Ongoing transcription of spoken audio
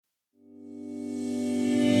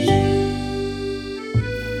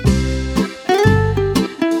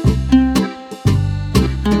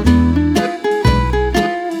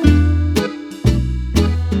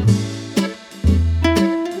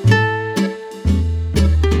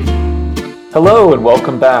Hello and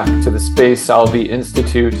welcome back to the Space Salvi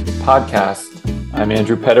Institute podcast. I'm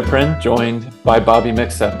Andrew Petiprin, joined by Bobby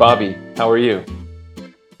Mixa. Bobby, how are you?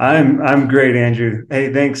 I'm great, Andrew.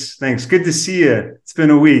 Hey, thanks. Good to see you. It's been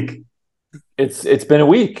a week. It's been a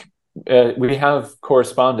week. We have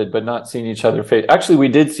corresponded, but not seen each other face. Actually, we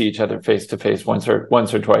did see each other face to face once or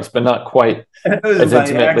twice, but not quite as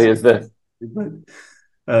intimately as this. But,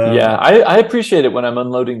 Yeah, I appreciate it when I'm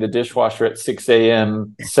unloading the dishwasher at 6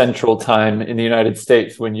 a.m. Central Time in the United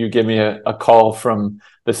States, when you give me a call from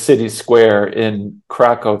the city square in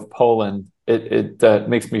Krakow, Poland. It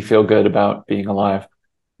makes me feel good about being alive.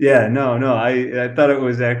 yeah, no. I thought it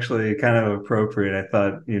was actually kind of appropriate. I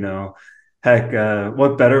thought, heck,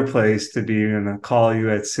 what better place to be going to call you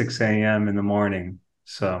at 6 a.m. in the morning?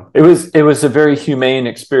 So It was a very humane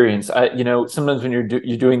experience. Sometimes when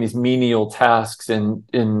you're doing these menial tasks in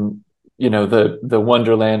the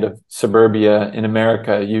wonderland of suburbia in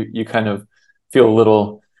America, you kind of feel a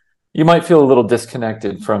little, you might feel a little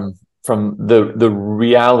disconnected from the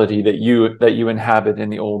reality that you inhabit in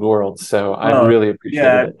the old world. So I well, really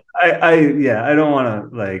appreciated yeah, it. I don't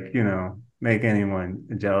want to make anyone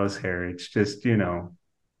jealous here. It's just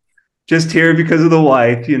here because of the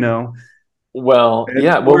wife. Well, And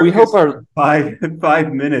yeah. Well, we work hope is our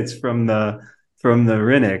 5 minutes from the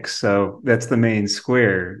Rinnick, so that's the main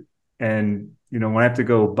square. And when I have to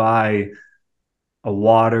go buy a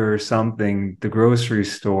water or something,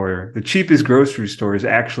 the cheapest grocery store is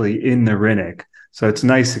actually in the Rinnick. So it's a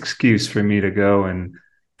nice excuse for me to go and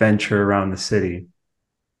venture around the city.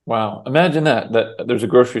 Wow. Imagine that there's a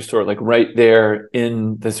grocery store like right there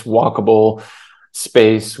in this walkable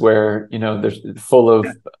space where, there's full of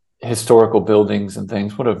historical buildings and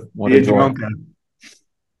things. What a joy. Biedronka.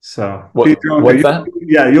 So What's that?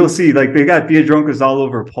 yeah, you'll see like they got Biedronkas all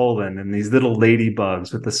over Poland and these little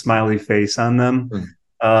ladybugs with the smiley face on them.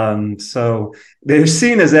 Hmm. So they're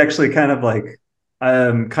seen as actually kind of like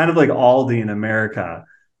Aldi in America,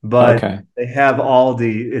 but Okay. they have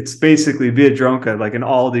Aldi. It's basically Biedronka, like an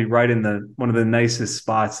Aldi right in the one of the nicest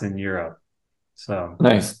spots in Europe. So,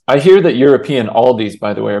 Nice. I hear that European Aldis,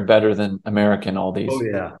 by the way, are better than American oh Aldis.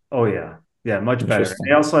 yeah, oh yeah, yeah, much better. They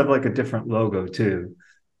Interesting. also have like a different logo too.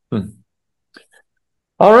 Hmm.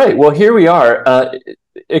 All right. Well, here we are.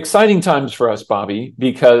 Exciting times for us, Bobby,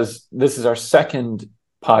 because this is our second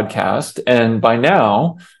podcast. And by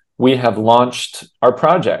now, we have launched our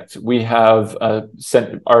project. We have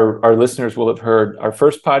sent our listeners will have heard our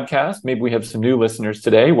first podcast. Maybe we have some new listeners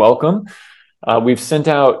today. Welcome. We've sent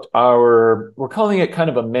out we're calling it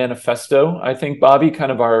kind of a manifesto, I think, Bobby,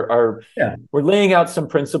 kind of our Yeah. we're laying out some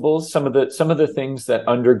principles, some of the things that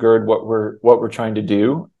undergird what we're trying to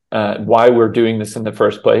do, why we're doing this in the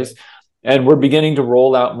first place. And we're beginning to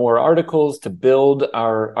roll out more articles to build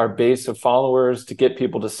our base of followers, to get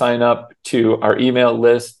people to sign up to our email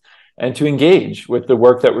list and to engage with the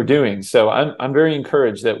work that we're doing. So I'm very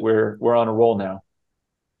encouraged that we're on a roll now.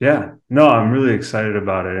 Yeah, no, I'm really excited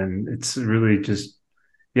about it. And it's really just,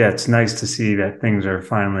 yeah, it's nice to see that things are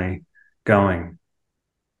finally going.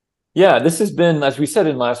 Yeah, this has been, as we said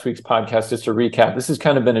in last week's podcast, just to recap, this has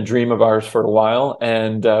kind of been a dream of ours for a while,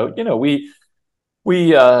 and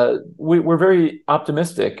we're very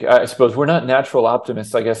optimistic. I suppose we're not natural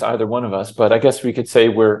optimists, I guess, either one of us, but I guess we could say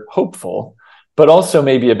we're hopeful, but also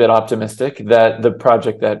maybe a bit optimistic that the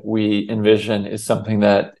project that we envision is something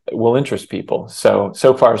that will interest people. So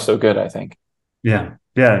far, so good, I think. Yeah.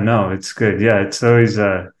 Yeah. No, it's good. Yeah. It's always,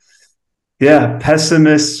 yeah,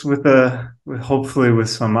 pessimists hopefully with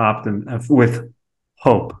some with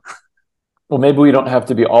hope. Well, maybe we don't have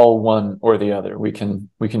to be all one or the other. We can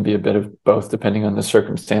be a bit of both depending on the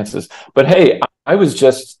circumstances. But hey, I was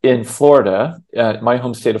just in Florida, my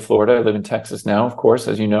home state of Florida. I live in Texas now, of course,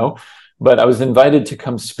 as you know. But I was invited to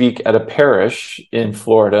come speak at a parish in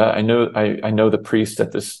Florida. I know the priest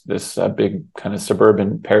at this big kind of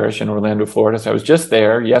suburban parish in Orlando, Florida. So I was just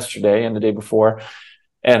there yesterday and the day before,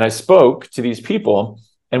 and I spoke to these people.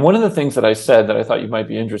 And one of the things that I said that I thought you might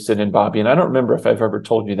be interested in, Bobby, and I don't remember if I've ever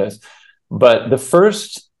told you this, but the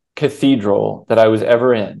first cathedral that I was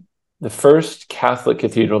ever in, the first Catholic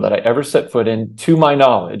cathedral that I ever set foot in, to my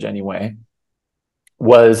knowledge anyway,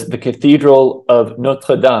 was the Cathedral of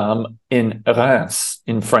Notre Dame in Reims,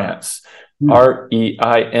 in France, Hmm.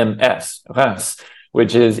 Reims, Reims,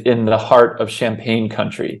 which is in the heart of Champagne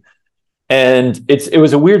country. And it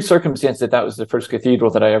was a weird circumstance that was the first cathedral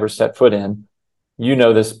that I ever set foot in. You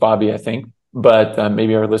know this, Bobby, I think, but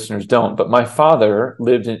maybe our listeners don't. But my father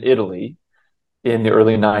lived in Italy in the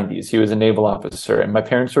early 90s. He was a naval officer, and my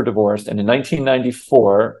parents were divorced. And in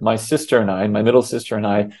 1994, my middle sister and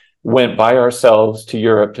I, went by ourselves to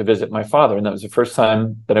Europe to visit my father. And that was the first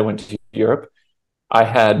time that I went to Europe. I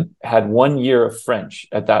had 1 year of French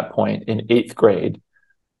at that point in eighth grade.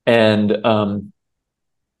 And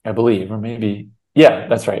I believe, or maybe, yeah,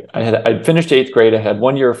 that's right. I'd finished eighth grade. I had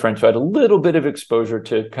 1 year of French. So I had a little bit of exposure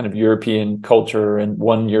to kind of European culture and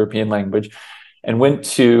one European language, and went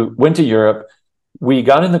to Europe. We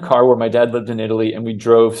got in the car where my dad lived in Italy, and we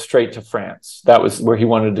drove straight to France. That was where he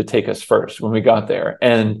wanted to take us first when we got there.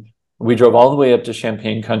 And we drove all the way up to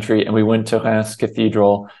Champagne country, and we went to Reims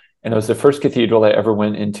Cathedral. And it was the first cathedral I ever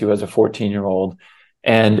went into as a 14-year-old.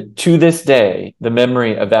 And to this day, the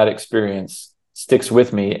memory of that experience sticks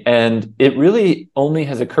with me. And it really only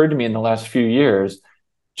has occurred to me in the last few years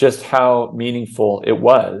just how meaningful it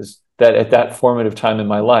was that at that formative time in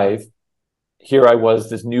my life, here I was,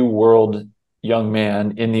 this new world young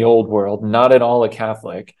man in the old world, not at all a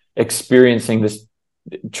Catholic, experiencing this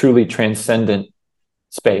truly transcendent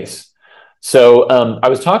space. So I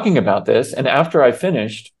was talking about this, and after I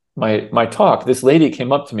finished my talk, this lady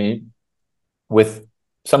came up to me with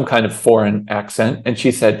some kind of foreign accent, and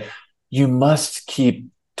she said, "You must keep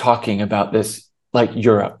talking about this, like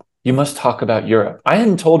Europe. You must talk about Europe." I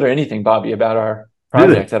hadn't told her anything, Bobby, about our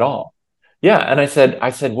project at all. Yeah, and I said,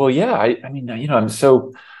 "Well, yeah, I mean, I'm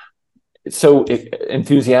so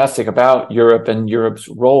enthusiastic about Europe and Europe's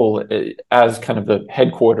role as kind of the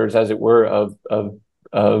headquarters, as it were,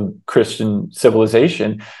 of Christian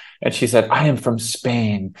civilization." And she said, "I am from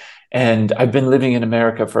Spain, and I've been living in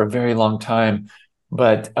America for a very long time,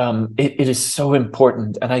 but it is so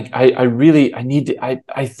important, and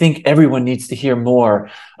I think everyone needs to hear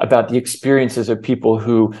more about the experiences of people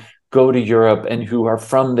who go to Europe and who are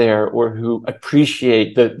from there, or who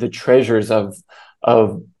appreciate the treasures of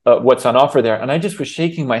what's on offer there." And I just was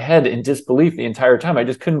shaking my head in disbelief the entire time. I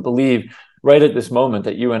just couldn't believe right at this moment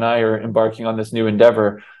that you and I are embarking on this new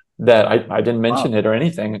endeavor, that I didn't mention it or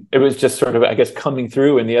anything. It was just sort of, I guess, coming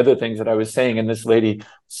through in the other things that I was saying. And this lady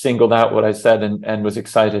singled out what I said and was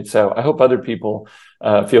excited. So I hope other people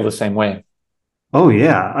feel the same way. Oh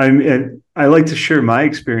yeah, I like to share my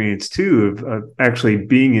experience too of actually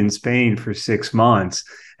being in Spain for 6 months,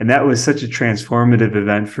 and that was such a transformative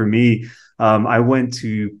event for me. I went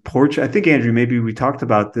to Portugal. I think, Andrew, maybe we talked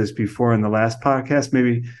about this before in the last podcast.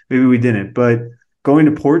 Maybe we didn't. But going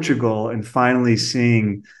to Portugal and finally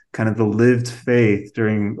seeing kind of the lived faith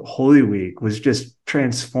during Holy Week was just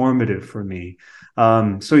transformative for me.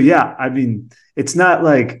 So yeah, I mean, it's not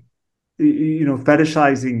like,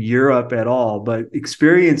 fetishizing Europe at all, but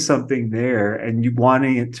experience something there, and you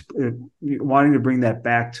wanting to bring that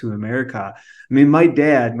back to America. I mean, my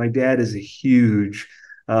dad is a huge,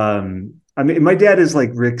 my dad is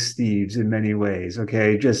like Rick Steves in many ways.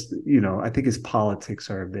 Okay. Just, I think his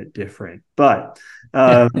politics are a bit different, but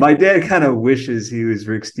my dad kind of wishes he was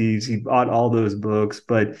Rick Steves. He bought all those books,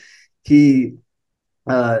 but he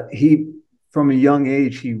from a young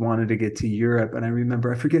age, he wanted to get to Europe. And I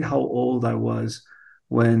remember, I forget how old I was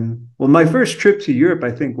my first trip to Europe,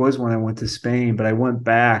 I think, was when I went to Spain, but I went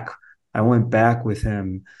back with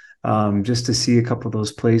him just to see a couple of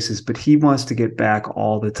those places. But he wants to get back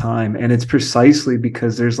all the time. And it's precisely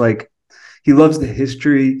because he loves the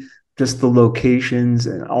history, just the locations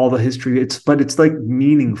and all the history. But it's like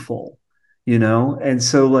meaningful, And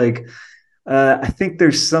so like, I think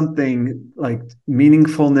there's something like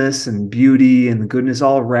meaningfulness and beauty and goodness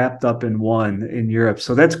all wrapped up in one in Europe.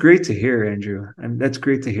 So that's great to hear, Andrew. And that's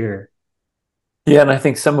great to hear. Yeah, and I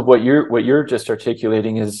think some of what you're just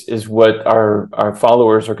articulating is what our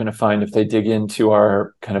followers are going to find if they dig into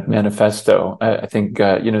our kind of manifesto. I think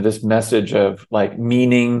this message of like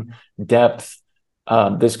meaning, depth,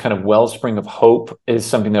 this kind of wellspring of hope is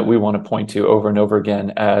something that we want to point to over and over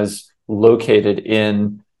again as located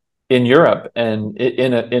in Europe and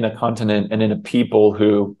in a continent and in a people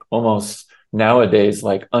who almost nowadays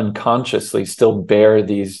like unconsciously still bear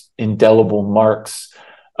these indelible marks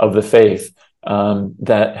of the faith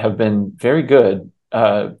that have been very good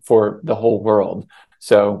for the whole world.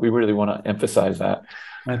 So we really want to emphasize that.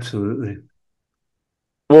 Absolutely.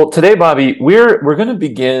 Well, today, Bobby, we're going to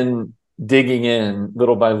begin digging in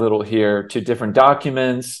little by little here to different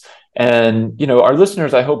documents. And, our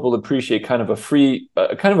listeners, I hope, will appreciate kind of a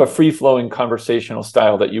free-flowing conversational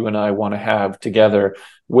style that you and I want to have together,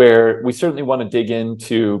 where we certainly want to dig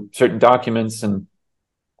into certain documents and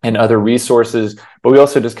other resources, but we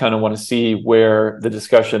also just kind of want to see where the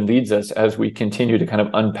discussion leads us as we continue to kind of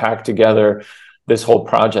unpack together this whole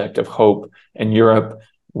project of hope and Europe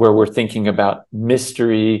where we're thinking about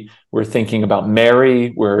mystery, we're thinking about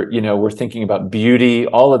Mary, we're thinking about beauty,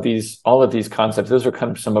 all of these concepts. Those are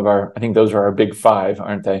kind of some of our, I think those are our big five,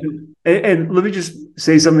 aren't they? And let me just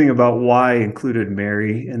say something about why I included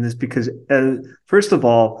Mary in this, because first of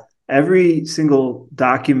all, every single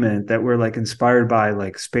document that we're like inspired by,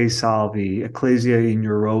 like Spe Salvi, Ecclesia in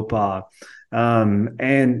Europa, and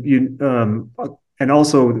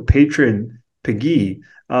also the patron Peggy,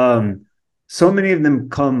 so many of them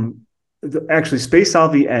come. Actually, Spe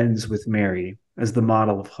Salvi ends with Mary as the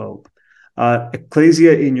model of hope.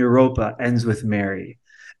 Ecclesia in Europa ends with Mary,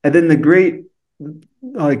 and then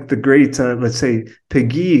let's say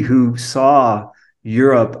Peggy, who saw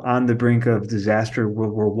Europe on the brink of disaster,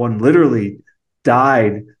 World War One, literally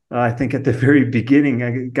died. I think at the very beginning,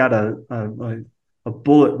 I got a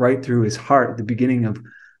bullet right through his heart at the beginning of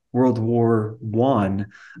World War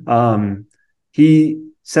One. He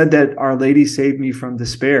said that Our Lady saved me from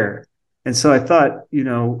despair, and so I thought,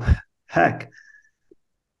 heck.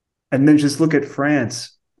 And then just look at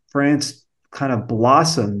France. France kind of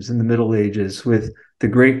blossoms in the Middle Ages with the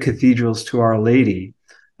great cathedrals to Our Lady.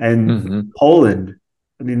 And Mm-hmm. Poland,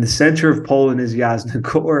 I mean, the center of Poland is Jasna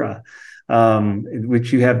Gora, in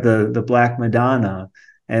which you have the Black Madonna,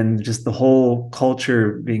 and just the whole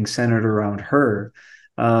culture being centered around her.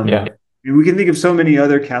 Yeah. We can think of so many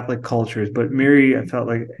other Catholic cultures, but Mary, I felt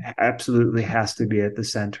like, absolutely has to be at the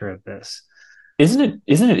center of this. Isn't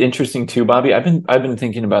it interesting too, Bobby? I've been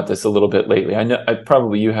thinking about this a little bit lately. I know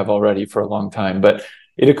probably you have already for a long time, but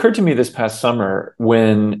it occurred to me this past summer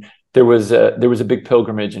when there was a big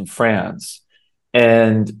pilgrimage in France,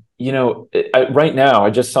 and right now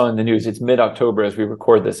I just saw in the news, it's mid-October as we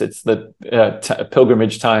record this. It's the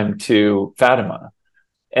pilgrimage time to Fatima,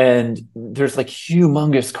 and there's like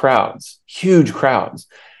humongous crowds, huge crowds.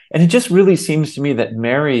 And it just really seems to me that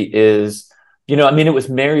Mary is, I mean, it was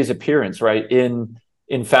Mary's appearance, right, in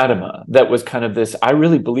Fatima that was kind of this, I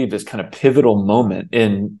really believe, this kind of pivotal moment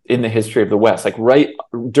in the history of the West, like right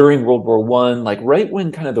during World War One, like right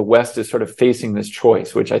when kind of the West is sort of facing this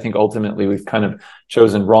choice, which I think ultimately we've kind of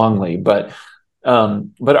chosen wrongly. But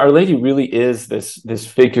Our Lady really is this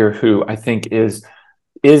figure who I think is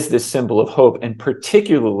this symbol of hope, and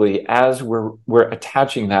particularly as we're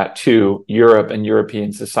attaching that to Europe and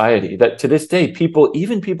European society, that to this day,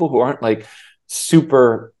 even people who aren't like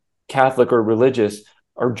super Catholic or religious,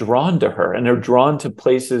 are drawn to her, and are drawn to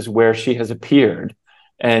places where she has appeared,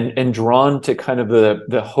 and drawn to kind of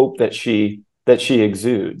the hope that she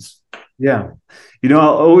exudes. Yeah. I'll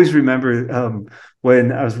always remember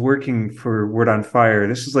when I was working for Word on Fire.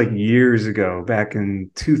 This was like years ago, back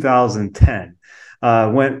in 2010.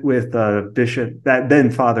 Went with Bishop, that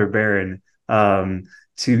then Father Barron, to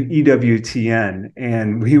EWTN,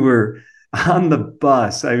 and we were on the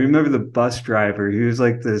bus. I remember the bus driver. He was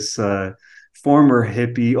like this former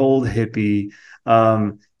hippie, old hippie.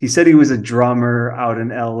 He said he was a drummer out in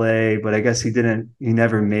LA, but I guess he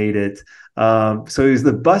never made it. So he was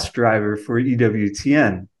the bus driver for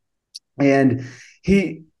EWTN. And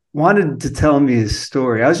he wanted to tell me his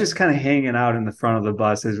story. I was just kind of hanging out in the front of the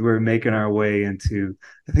bus as we were making our way into,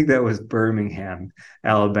 I think that was Birmingham,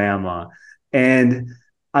 Alabama. And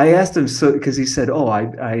I asked him, so, because he said, "Oh,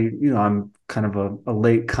 I'm kind of a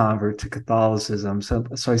late convert to Catholicism." So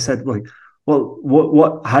I said, like,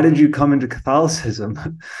 "Well, how did you come into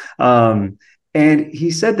Catholicism?" And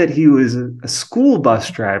he said that he was a school bus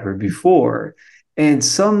driver before, and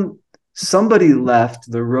somebody left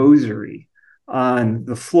the rosary on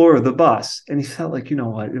the floor of the bus, and he felt like,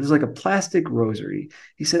 it was like a plastic rosary.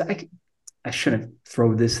 He said, I shouldn't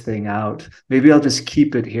throw this thing out. Maybe I'll just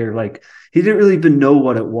keep it here. Like, he didn't really even know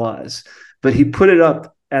what it was, but he put it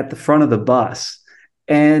up at the front of the bus.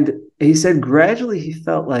 And he said gradually he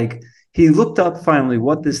felt like he looked up finally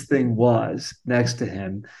what this thing was next to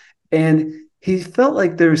him. And he felt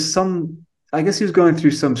like there's I guess he was going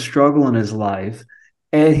through some struggle in his life.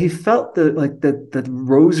 And he felt that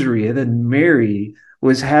rosary and then Mary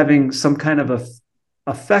was having some kind of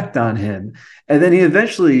effect on him. And then he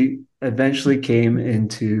eventually came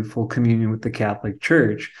into full communion with the Catholic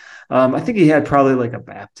Church. I think he had probably like a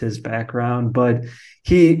Baptist background, but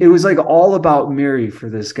it was like all about Mary for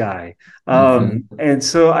this guy. Mm-hmm. And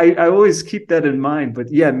so I always keep that in mind.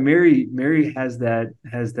 But yeah, Mary has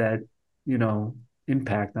that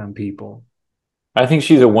impact on people. I think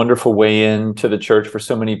she's a wonderful way into the church for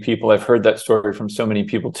so many people. I've heard that story from so many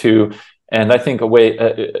people too. And I think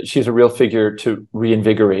she's a real figure to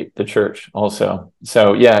reinvigorate the church also.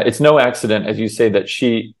 So yeah, it's no accident, as you say, that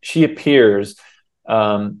she appears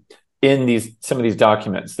in some of these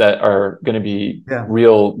documents that are going to be Yeah.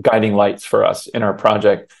 real guiding lights for us in our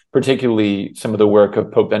project. particularly some of the work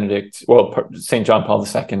of Pope Benedict, well, St. John Paul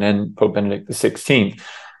II and Pope Benedict XVI.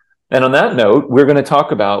 And on that note, we're going to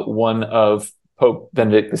talk about one of Pope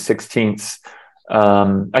Benedict XVI's,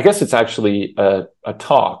 I guess it's actually a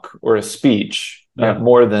talk or a speech, Yeah.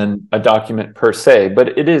 more than a document per se,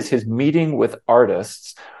 but it is his meeting with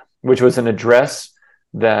artists, which was an address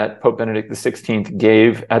that Pope Benedict XVI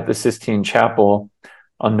gave at the Sistine Chapel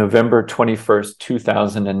on November 21st,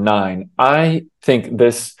 2009. I think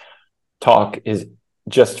this talk is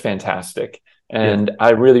just fantastic, Yeah. and I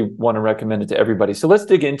really want to recommend it to everybody. So let's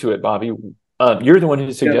dig into it, Bobby. You're the one who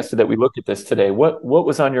Yeah. suggested that we look at this today. What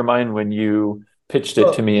was on your mind when you pitched it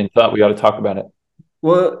to Well, me and thought we ought to talk about it?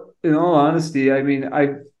 well, in all honesty, I mean,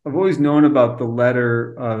 I've always known about the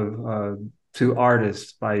letter of to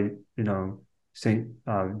artists by Saint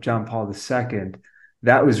John Paul II.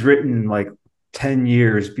 That was written like 10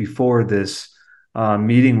 years before this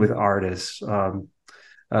meeting with artists,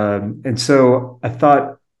 and so I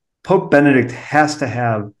thought Pope Benedict has to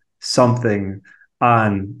have something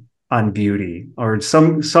on beauty or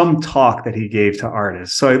some talk that he gave to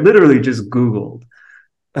artists. So I literally just Googled.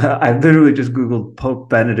 Pope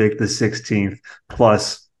Benedict XVI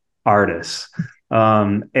plus artists,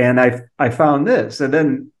 and I found this, and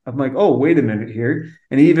then I'm like, oh, wait a minute here,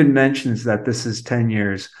 and he even mentions that this is 10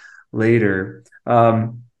 years later.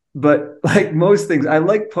 But like most things, I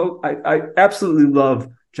like Pope. I absolutely love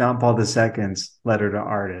John Paul II's letter to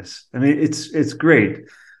artists. I mean, it's great,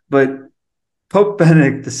 but Pope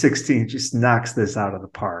Benedict XVI just knocks this out of the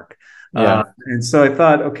park. Yeah, And so I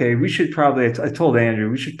thought, okay, we should probably, I told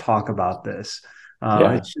Andrew, we should talk about this.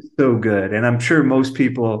 yeah. It's just so good. And I'm sure most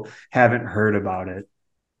people haven't heard about it.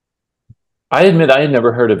 I admit I had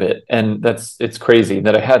never heard of it, and it's crazy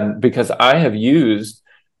that I hadn't, because I have used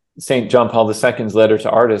St. John Paul II's letter to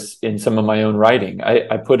artists in some of my own writing.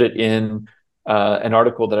 I put it in an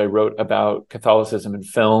article that I wrote about Catholicism in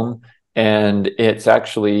film, and it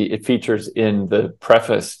features in the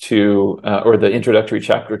preface to or the introductory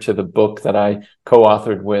chapter to the book that I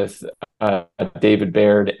co-authored with David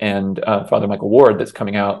Baird and Father Michael Ward, that's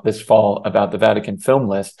coming out this fall, about the Vatican film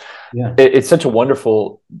list. Yeah. It's such a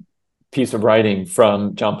wonderful piece of writing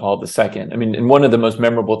from John Paul II. I mean, and one of the most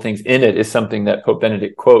memorable things in it is something that Pope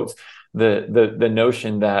Benedict quotes: the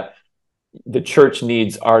notion that the church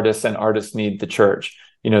needs artists and artists need the church.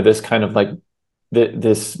 This kind of like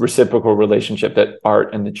this reciprocal relationship that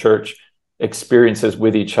art and the church experiences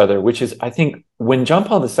with each other, which is, I think, when John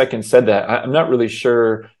Paul II said that, I'm not really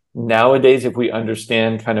sure nowadays if we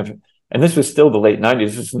understand kind of, and this was still the late 90s,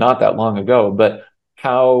 this is not that long ago, but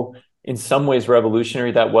how in some ways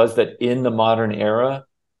revolutionary that was, that in the modern era,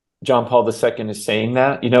 John Paul II is saying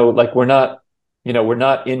that, like we're not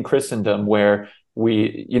in Christendom where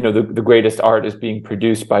the greatest art is being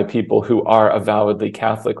produced by people who are avowedly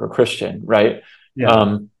Catholic or Christian, right?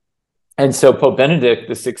 Yeah. And so Pope Benedict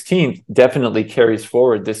XVI definitely carries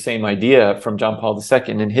forward this same idea from John Paul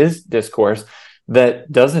II in his discourse,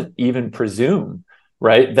 that doesn't even presume,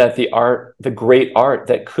 right, that the great art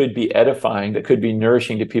that could be edifying, that could be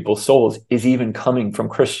nourishing to people's souls, is even coming from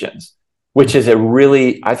Christians, which is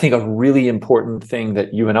I think a really important thing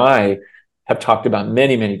that you and I have talked about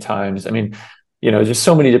many, many times. I mean, there's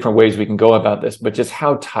so many different ways we can go about this, but just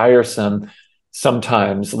how tiresome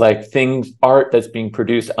sometimes like art that's being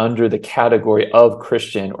produced under the category of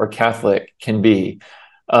Christian or Catholic can be.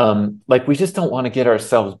 Like we just don't want to get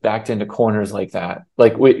ourselves backed into corners like that,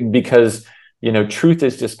 because truth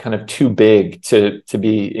is just kind of too big to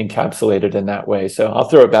be encapsulated in that way. So I'll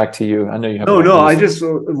throw it back to you. I know you have. No.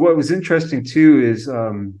 What was interesting too is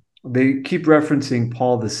they keep referencing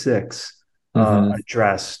Paul VI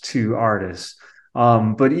address to artists.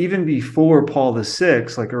 But even before Paul VI,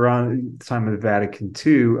 like around the time of the Vatican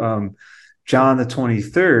II, John the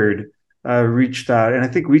 23rd reached out, and I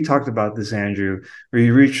think we talked about this, Andrew, where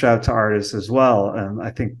he reached out to artists as well.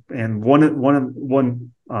 I think, and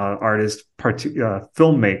one artist,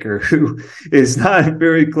 filmmaker who is not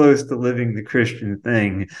very close to living the Christian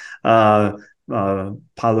thing, Paolo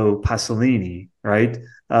Pasolini, right?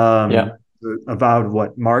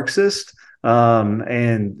 Avowed Marxist.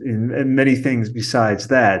 And many things besides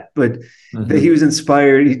that, but he was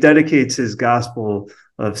inspired. He dedicates his Gospel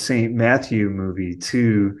of Saint Matthew movie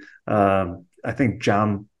to I think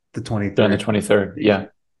John the 23rd. John the 23rd, yeah.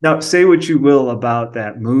 Now, say what you will about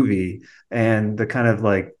that movie and the kind of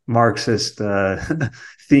like Marxist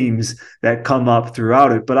themes that come up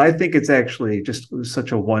throughout it, but I think it's actually just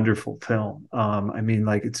such a wonderful film. I mean,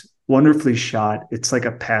 like, it's wonderfully shot. It's like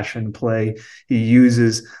a passion play. He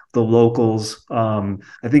uses the locals. I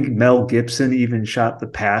think Mel Gibson even shot the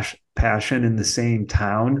Passion in the same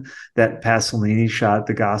town that Pasolini shot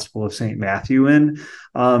the Gospel of St. Matthew in.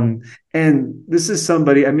 Um, and this is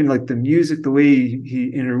somebody, I mean, like the music, the way he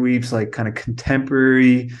interweaves like kind of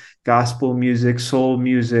contemporary gospel music, soul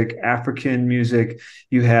music, African music.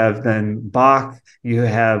 You have then Bach, you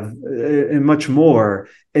have and much more.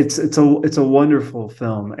 It's a wonderful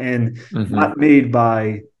film, and Hmm. not made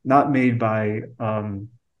by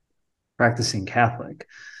practicing Catholic.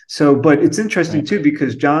 So, but it's interesting Right. too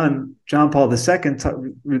because John Paul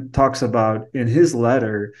II talks about in his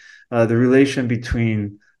letter the relation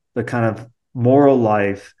between the kind of moral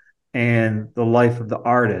life and the life of the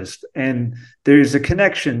artist, and there's a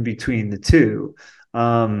connection between the two.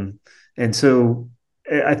 And so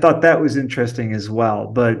I thought that was interesting as well.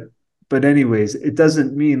 But anyways, it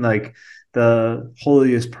doesn't mean like the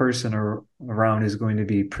holiest person around is going to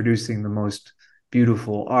be producing the most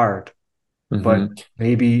beautiful art, but Hmm.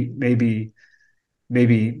 maybe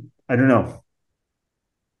I don't know.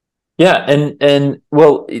 Yeah, and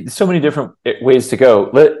well, so many different ways to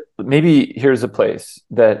go. Maybe here's a place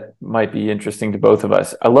that might be interesting to both of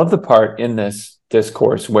us. I love the part in this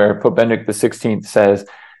discourse where Pope Benedict XVI says,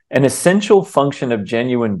 "An essential function of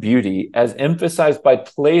genuine beauty, as emphasized by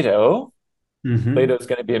Plato." Plato Mm-hmm. is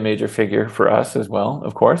going to be a major figure for us as well,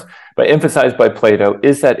 of course, but emphasized by Plato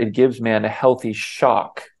is that it gives man a healthy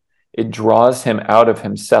shock. It draws him out of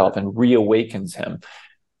himself and reawakens him.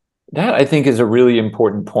 That I think is a really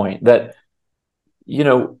important point. That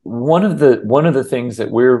one of the things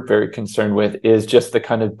that we're very concerned with is just the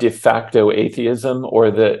kind of de facto atheism,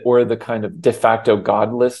 or the kind of de facto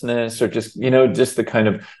godlessness, or just the kind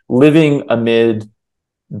of living amid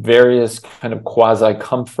various kind of quasi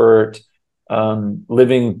comfort,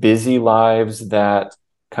 living busy lives that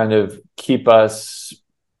kind of keep us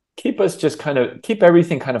just kind of keep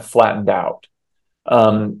everything kind of flattened out,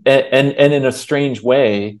 and in a strange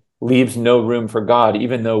way leaves no room for God,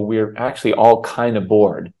 even though we're actually all kind of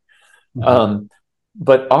bored. Mm-hmm. Um,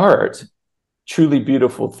 but art, truly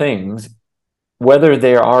beautiful things, whether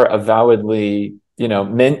they are avowedly,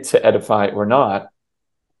 meant to edify or not,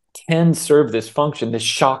 can serve this function, this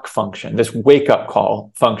shock function, this wake up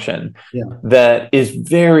call function Yeah, that is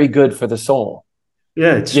very good for the soul.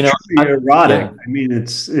 yeah, it's You know, truly erotic. yeah. I mean,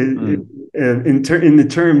 Mm, in the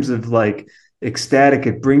terms of like ecstatic,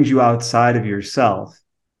 it brings you outside of yourself.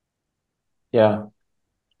 yeah.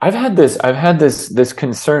 I've had this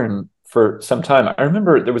concern for some time. I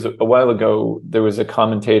remember there was a while ago, there was a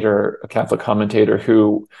commentator, a Catholic commentator,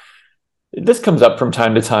 who, this comes up from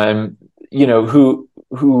time to time, who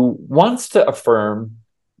wants to affirm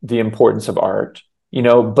the importance of art,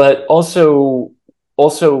 but also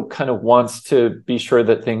kind of wants to be sure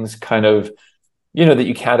that things kind of, that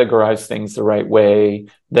you categorize things the right way,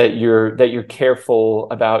 that you're careful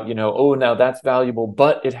about, oh, now that's valuable,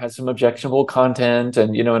 but it has some objectionable content,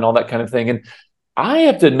 and all that kind of thing. And I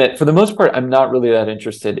have to admit, for the most part, I'm not really that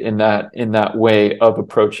interested in that way of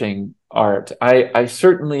approaching art. I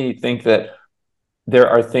certainly think that there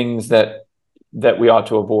are things that we ought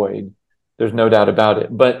to avoid. There's no doubt about it.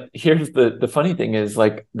 But here's the funny thing is,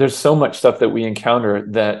 like, there's so much stuff that we encounter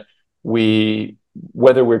that we,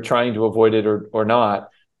 whether we're trying to avoid it or not,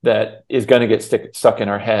 that is going to get stuck in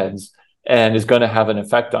our heads and is going to have an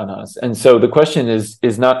effect on us. And so the question is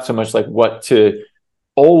not so much like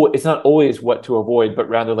it's not always what to avoid, but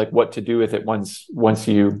rather like what to do with it once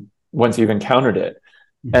you've encountered it.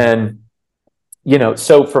 Mhm. And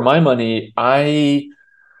so for my money,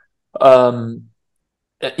 um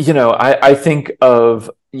I think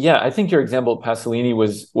I think your example of Pasolini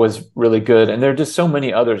was really good, and there are just so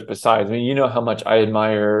many others besides. I mean, you know how much I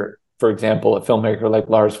admire, for example, a filmmaker like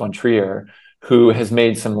Lars von Trier, who has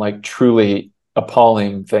made some like truly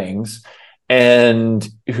appalling things, and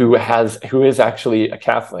who is actually a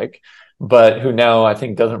Catholic, but who now I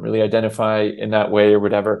think doesn't really identify in that way or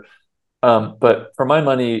whatever. But for my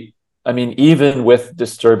money, I mean, even with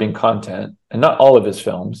disturbing content, and not all of his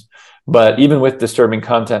films, but even with disturbing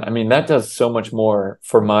content, I mean, that does so much more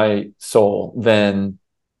for my soul than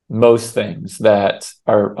most things that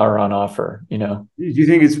are on offer. Do you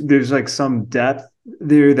think there's like some depth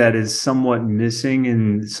there that is somewhat missing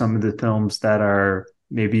in some of the films that are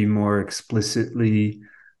maybe more explicitly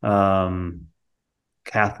um,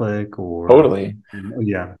 Catholic or Totally.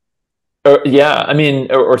 yeah. Yeah, I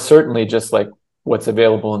mean, or certainly just like what's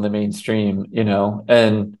available in the mainstream.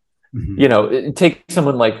 And Mhm. take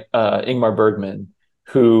someone like Ingmar Bergman,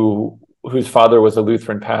 whose father was a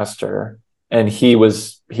Lutheran pastor, and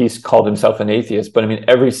he's called himself an atheist. But I mean,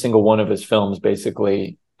 every single one of his films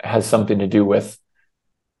basically has something to do with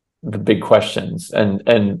the big questions and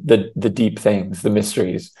the deep things, the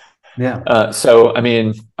mysteries. Yeah. So, I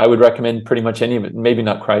mean, I would recommend pretty much any of it. Maybe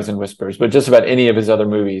not Cries and Whispers, but just about any of his other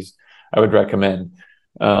movies, I would recommend.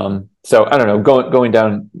 So I don't know,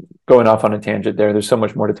 going off on a tangent there. There's so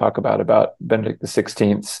much more to talk about Benedict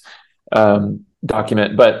XVI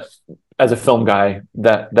document, but as a film guy,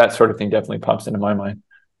 that sort of thing definitely pops into my mind.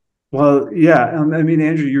 Well, yeah. I mean,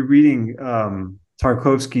 Andrew, you're reading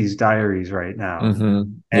Tarkovsky's diaries right now,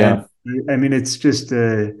 and Yeah. I mean, it's just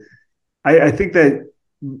I think that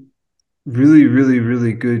really, really,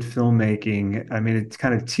 really good filmmaking. I mean, it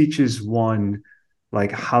kind of teaches one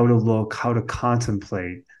like how to look, how to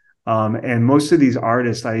contemplate. And most of these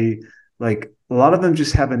artists, I like a lot of them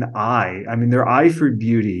just have an eye. I mean, their eye for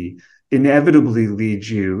beauty inevitably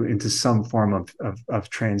leads you into some form of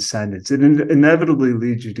transcendence. It inevitably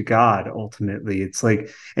leads you to God ultimately. It's like,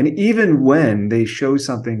 and even when they show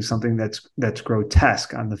something that's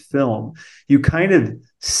grotesque on the film, you kind of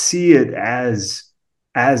see it as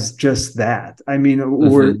just that. I mean,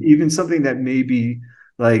 or Hmm. even something that may be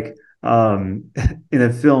like in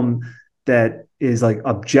a film that is like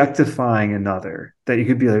objectifying another, that you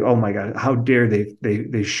could be like, oh my God, how dare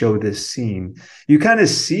they show this scene. You kind of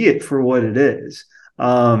see it for what it is.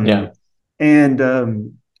 Yeah. And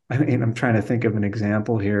I mean, I'm trying to think of an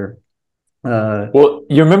example here. uh Well,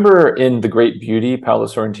 you remember in The Great Beauty, Paolo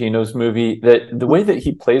Sorrentino's movie, that the way that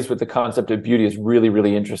he plays with the concept of beauty is really,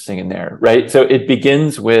 really interesting in there, right? So it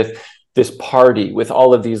begins with this party with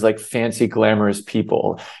all of these like fancy, glamorous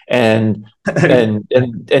people, and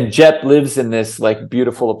Jep lives in this like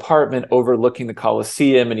beautiful apartment overlooking the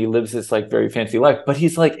Colosseum, and he lives this like very fancy life, but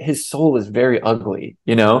he's like his soul is very ugly,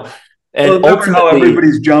 you know? well, And remember how ultimately,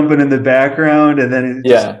 everybody's jumping in the background and then it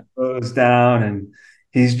just yeah, goes down and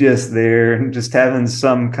he's just there and just having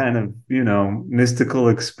some kind of, mystical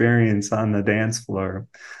experience on the dance floor.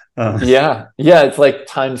 uh, yeah, it's like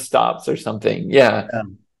time stops or something. Yeah. yeah.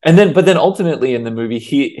 But then ultimately in the movie,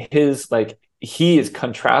 he is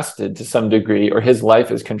contrasted to some degree, or his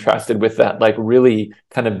life is contrasted with that like really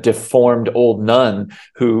kind of deformed old nun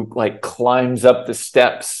who like climbs up the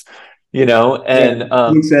steps, Yeah, and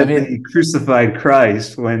looks I at mean, the crucified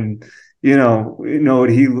Christ when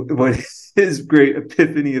what his great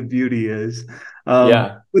epiphany of beauty is.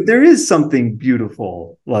 yeah, But there is something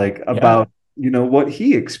beautiful like yeah, about what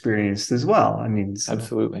he experienced as well. I mean, so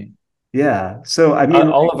absolutely. yeah. So I mean,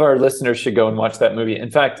 All of our listeners should go and watch that movie.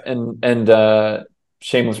 In fact, and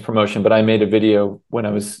shameless promotion, but I made a video when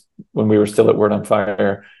we were still at Word on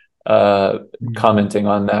Fire, uh, commenting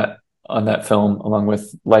on that film, along with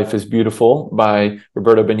Life is Beautiful by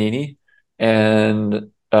Roberto Benigni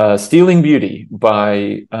and Stealing Beauty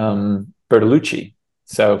by Bertolucci.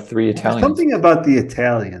 So three there's Italians. something about the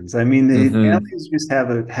Italians. I mean, the Hmm. Italians just have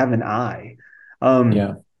an eye. Um,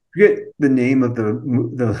 Yeah. forget the name of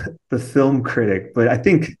the film critic, but I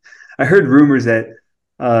think I heard rumors that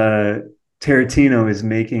uh, Tarantino is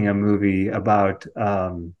making a movie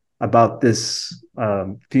about this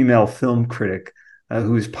female film critic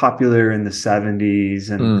who was popular in the '70s,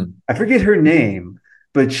 and Mm. I forget her name,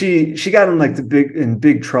 but she got in like the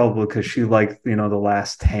big trouble because she liked the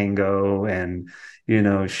Last Tango, and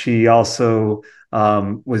she also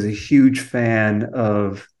was a huge fan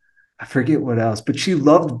of, I forget what else, but she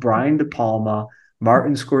loved Brian De Palma,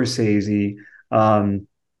 Martin Scorsese, um,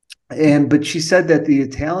 but she said that the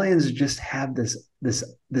Italians just have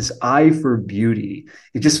this eye for beauty.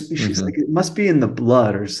 She's like, Hmm. it must be in the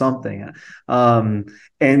blood or something. Um,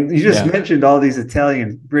 and you just Yeah. mentioned all these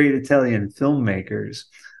great Italian filmmakers.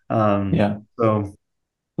 Yeah. So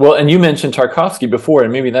Well, and you mentioned Tarkovsky before,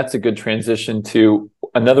 and maybe that's a good transition to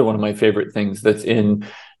another one of my favorite things that's in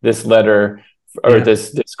this letter, or yeah,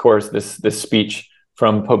 this discourse, this speech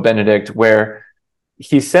from Pope Benedict, where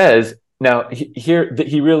he says, now here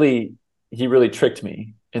he really tricked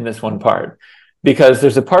me in this one part, because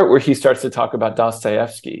there's a part where he starts to talk about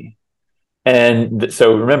Dostoevsky, and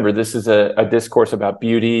so remember, this is a discourse about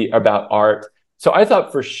beauty, about art. So I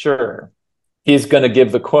thought for sure he's going to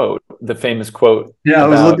give the famous quote yeah, I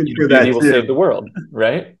was about, looking for beauty that will save too. the world,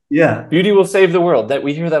 right? Yeah, Beauty will save the world. That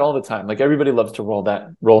we hear that all the time. Like everybody loves to roll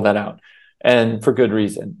that out, and for good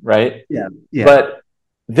reason, right? yeah, yeah. But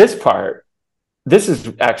this part, this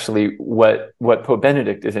is actually what Pope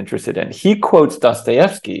Benedict is interested in. He quotes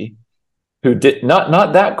Dostoevsky, who did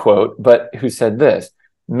not that quote, but who said this: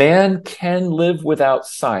 "Man can live without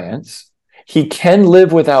science, he can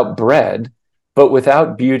live without bread, but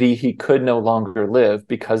without beauty he could no longer live,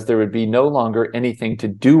 because there would be no longer anything to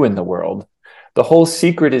do in the world. The whole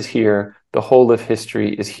secret is here, the whole of history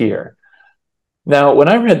is here." Now, when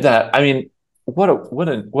I read that, I mean,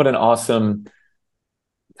 what an awesome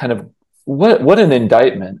kind of, what an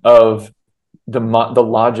indictment of the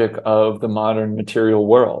logic of the modern material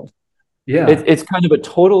world. Yeah. It's kind of a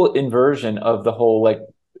total inversion of the whole like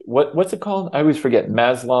what's it called? I always forget.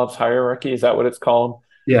 Maslow's hierarchy, is that what it's called?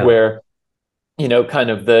 Yeah. Where kind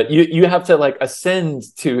of you have to like ascend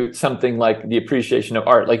to something like the appreciation of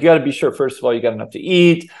art. Like you got to be sure, first of all, you got enough to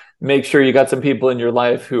eat, make sure you got some people in your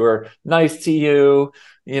life who are nice to you,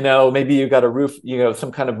 maybe you got a roof,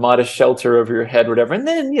 some kind of modest shelter over your head, whatever. And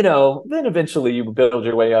then, then eventually you build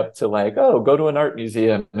your way up to like, oh, go to an art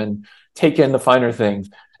museum and take in the finer things.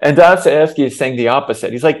 And Dostoevsky is saying the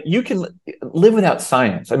opposite. He's like, you can live without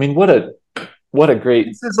science. I mean, what a great.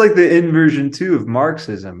 This is like the inversion too of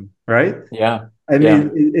Marxism, right? Yeah. I Yeah.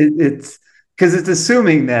 mean, it's because it's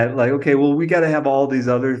assuming that like, okay, well, we got to have all these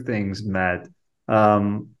other things met,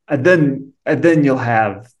 and then you'll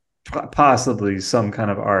have possibly some kind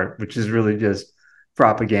of art, which is really just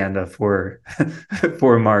propaganda for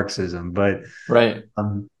for Marxism. But Right.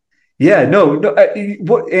 yeah, no.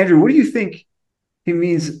 What Andrew? What do you think he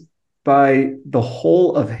means by the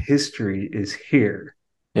whole of history is here?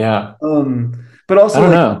 Yeah. But I also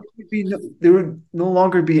don't like know. there would no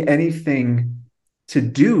longer be anything to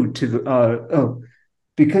do to the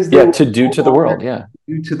because there Yeah. was To do no to the longer world. Yeah.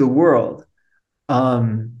 due to the world.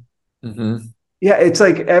 Um, Hmm. yeah, it's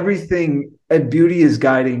like everything and beauty is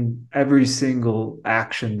guiding every single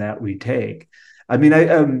action that we take. I mean,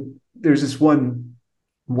 I there's this one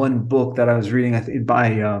book that I was reading, I think by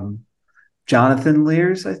Jonathan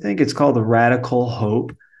Lears, I think it's called The Radical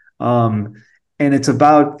Hope. Um, and it's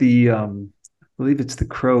about I believe it's the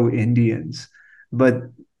Crow Indians. But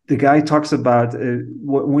the guy talks about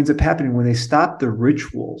what ends up happening when they stop the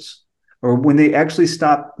rituals or when they actually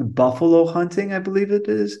stop buffalo hunting, I believe it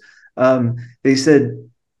is. They said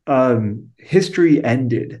history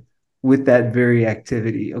ended with that very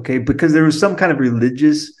activity, okay? Because there was some kind of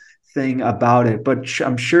religious thing about it, but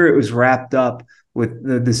I'm sure it was wrapped up with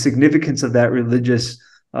the significance of that religious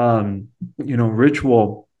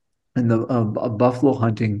ritual and the buffalo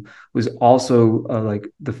hunting was also like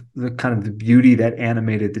the kind of the beauty that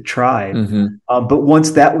animated the tribe. Hmm. But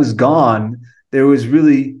once that was gone, there was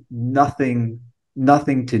really nothing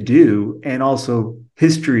to do, and also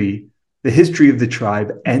the history of the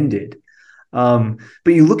tribe ended. But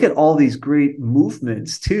you look at all these great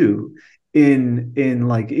movements too. In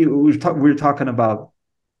like we were talking about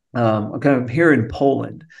kind of here in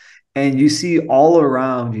Poland, and you see all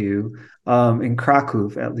around you, in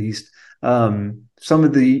Krakow at least, some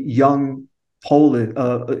of the young Poland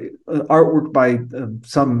artwork by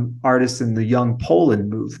some artists in the young Poland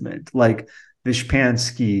movement, like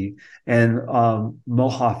Wyszpansky and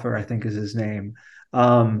Mohofer, I think is his name.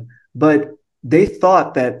 But they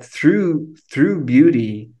thought that through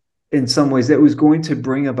beauty, in some ways, that was going to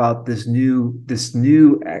bring about this new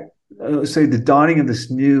say the dawning of this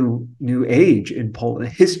new age in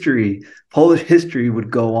Polish history. Polish history would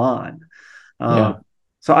go on. Um, Yeah.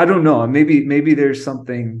 so I don't know. Maybe there's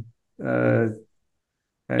something. Uh,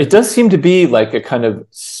 It does seem to be like a kind of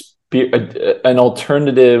an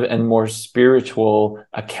alternative and more spiritual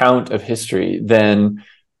account of history than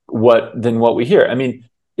what we hear. I mean,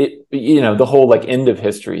 the whole like end of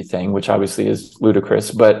history thing, which obviously is ludicrous,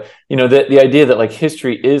 but the idea that like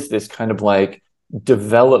history is this kind of like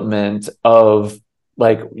development of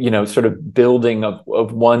like sort of building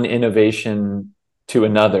of one innovation to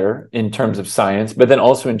another in terms of science, but then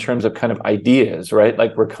also in terms of kind of ideas, right?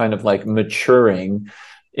 Like we're kind of like maturing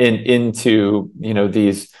into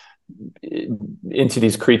these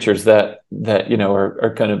creatures that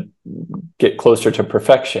are going to get closer to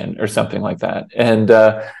perfection or something like that. And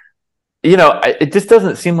it just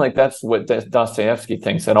doesn't seem like that's what Dostoevsky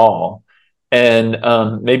thinks at all. And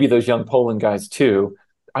maybe those young Poland guys too.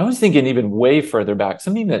 I was thinking even way further back.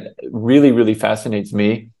 Something that really, really fascinates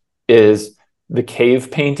me is the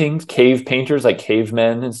cave paintings, cave painters like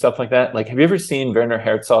cavemen and stuff like that. Like, have you ever seen Werner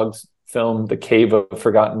Herzog's film, The Cave of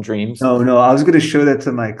Forgotten Dreams? no, no. I was going to show that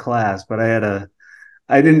to my class, but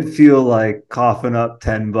I didn't feel like coughing up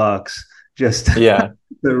 $10 just Yeah.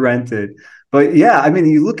 to rent it. But yeah, I mean,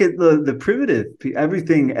 you look at the primitive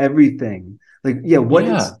everything. Like, yeah, what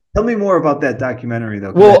is? Yeah. Tell me more about that documentary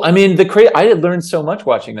though, because Well, I mean, I had learned so much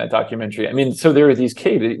watching that documentary. I mean, so there are these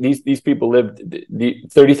caves. These people lived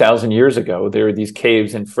 30,000 years ago. There are these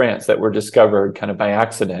caves in France that were discovered kind of by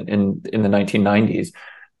accident in the 1990s,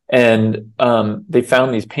 and they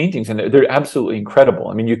found these paintings, and they're absolutely incredible.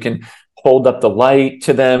 I mean, you can hold up the light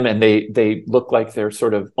to them, and they look like they're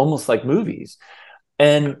sort of almost like movies.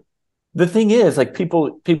 And the thing is, like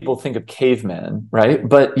people think of cavemen, right?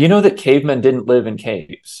 But you know that cavemen didn't live in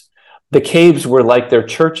caves. the caves were like their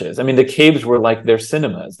churches. I mean, the caves were like their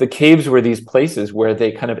cinemas. The caves were these places where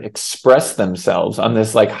they kind of express themselves on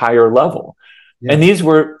this like higher level. And Yeah. these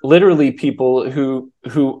were literally people who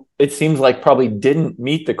it seems like probably didn't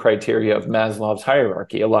meet the criteria of Maslow's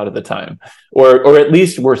hierarchy a lot of the time, or at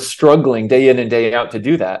least were struggling day in and day out to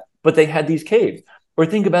do that. But they had these caves. Or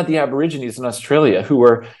think about the Aborigines in Australia who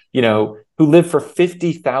were, who lived for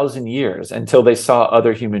 50,000 years until they saw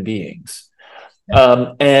other human beings.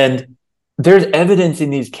 And there's evidence in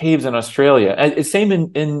these caves in Australia, and same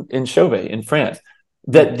in Chauvet in France,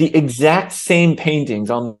 Right. that the exact same paintings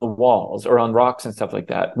on the walls or on rocks and stuff like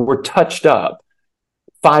that were touched up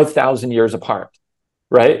 5,000 years apart,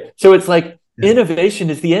 right? So it's like Yeah. innovation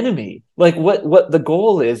is the enemy. Like what the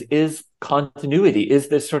goal is continuity, is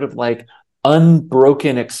this sort of like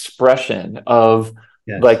unbroken expression of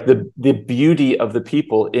Yes. like the beauty of the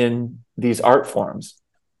people in these art forms.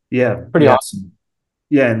 Yeah. Pretty Yeah. awesome.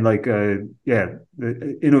 Yeah. And like, yeah,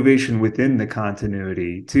 the innovation within the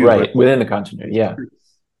continuity too. But Right. Within the continuity. Yeah.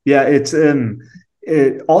 yeah,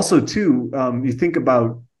 it also too, you think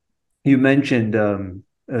about, you mentioned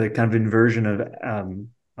a kind of inversion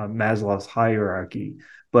of Maslow's hierarchy,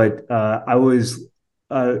 but I was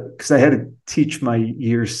because I had to teach my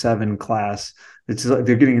year 7 class. It's like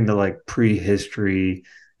they're getting into like prehistory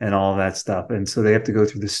and all that stuff, and so they have to go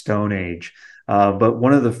through the Stone Age. But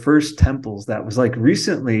one of the first temples that was like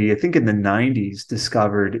recently, I think in the 90s,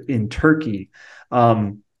 discovered in Turkey.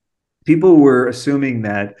 Um, People were assuming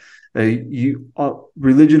that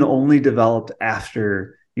religion only developed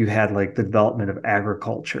after you had like the development of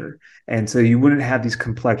agriculture, and so you wouldn't have these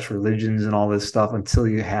complex religions and all this stuff until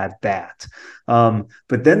you had that.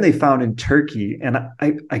 But then they found in Turkey, and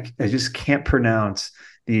I just can't pronounce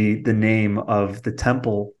the name of the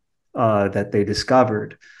temple that they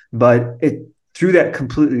discovered, but it threw that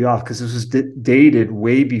completely off because this was dated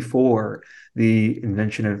way before the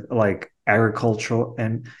invention of like agriculture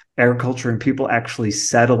and people actually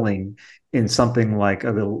settling in something like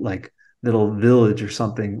a little village or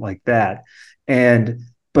something like that. And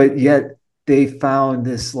but yet they found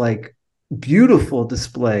this like beautiful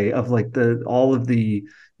display of like the all of the,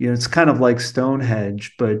 it's kind of like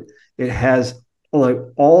Stonehenge, but it has like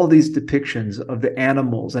all these depictions of the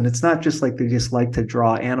animals, and it's not just like they just like to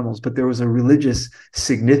draw animals, but there was a religious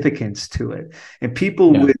significance to it, and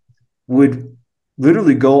people Yeah. would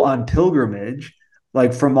literally go on pilgrimage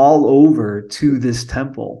like from all over to this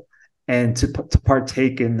temple and to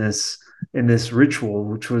partake in this ritual,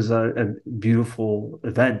 which was a beautiful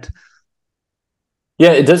event.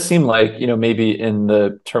 Yeah, it does seem like, maybe in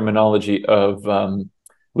the terminology of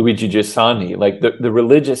Luigi Giussani, like the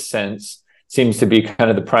religious sense seems to be kind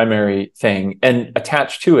of the primary thing. And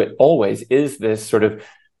attached to it always is this sort of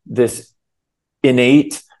this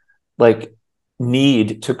innate like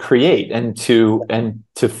need to create and to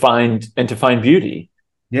find beauty,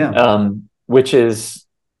 Yeah. which is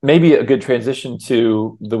maybe a good transition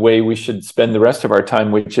to the way we should spend the rest of our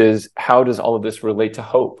time, which is how does all of this relate to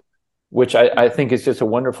hope, which I think is just a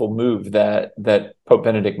wonderful move that Pope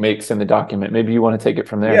Benedict makes in the document. Maybe you want to take it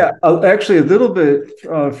from there. Yeah, actually, a little bit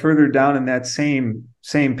further down in that same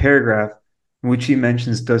paragraph, in which he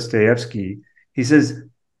mentions Dostoevsky, he says,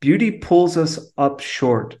 "Beauty pulls us up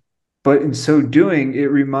short, but in so doing, it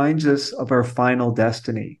reminds us of our final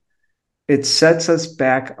destiny. It sets us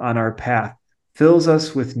back on our path, fills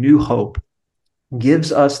us with new hope,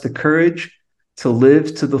 gives us the courage to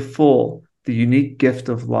live to the full the unique gift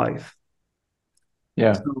of life."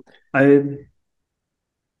 Yeah. So I,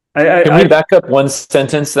 I, Can I, we back up one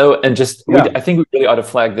sentence though, and just yeah, I think we really ought to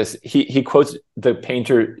flag this. He quotes the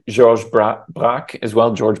painter Georges Braque as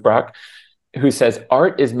well, George Braque, who says,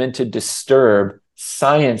 "Art is meant to disturb,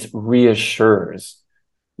 science reassures."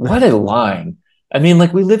 What a line! I mean,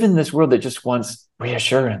 like we live in this world that just wants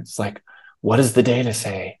reassurance. Like, what does the data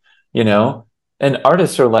say? You know, and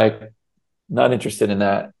artists are like not interested in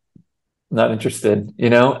that, not interested.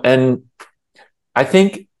 And I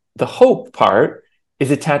think the hope part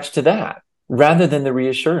is attached to that rather than the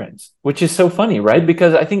reassurance, which is so funny, right?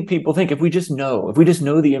 Because I think people think if we just know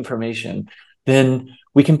the information, then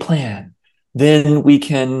we can plan, then we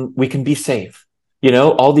can be safe,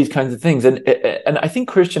 all these kinds of things. And I think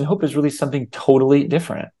Christian hope is really something totally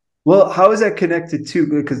different. well, how is that connected to?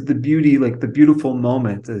 Because the beauty, like the beautiful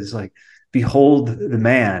moment, is like, behold the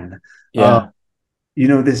man, uh,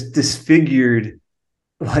 Yeah. this disfigured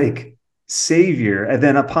like savior, and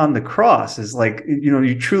then upon the cross is like,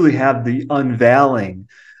 you truly have the unveiling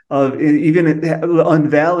of even the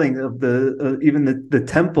unveiling of the even the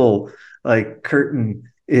temple like curtain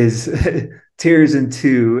is tears in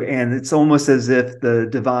two, and it's almost as if the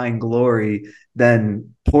divine glory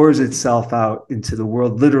then pours itself out into the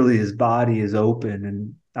world. Literally, his body is open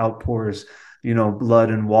and outpours, blood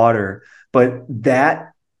and water. But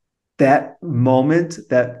that moment,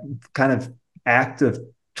 that kind of act of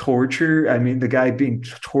torture, I mean, the guy being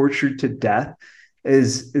tortured to death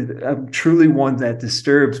is truly one that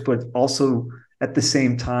disturbs, but also at the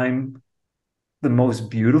same time, the most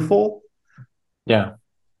beautiful. Yeah.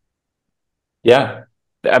 Yeah.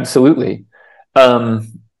 Absolutely. Um,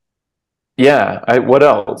 yeah. What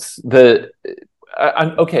else?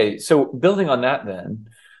 I'm okay. So building on that, then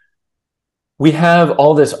we have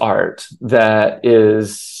all this art that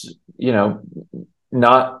is,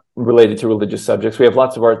 not related to religious subjects. We have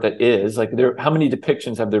lots of art that is like there. How many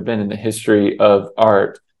depictions have there been in the history of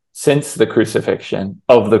art since the crucifixion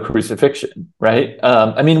of the crucifixion? Right.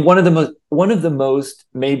 I mean, one of the most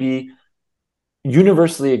maybe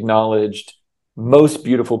universally acknowledged most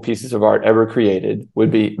beautiful pieces of art ever created would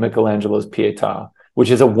be Michelangelo's Pietà, which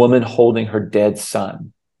is a woman holding her dead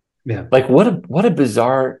son. Yeah. Like what a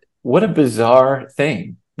bizarre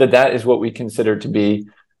thing that is what we consider to be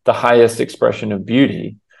the highest expression of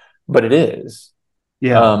beauty, but it is.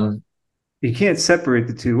 Yeah. Um, You can't separate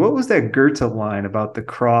the two. What was that Goethe line about the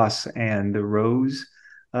cross and the rose?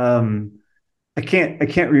 Um, I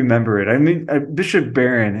can't remember it. I mean, Bishop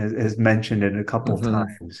Barron has mentioned it a couple mhm.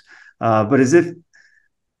 times, but as if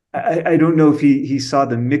I don't know if he saw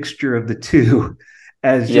the mixture of the two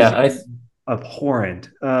as Yeah, just abhorrent.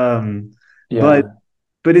 But yeah,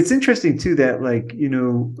 it's interesting too that, like,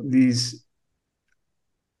 these,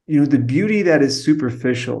 the beauty that is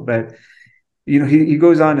superficial, that, he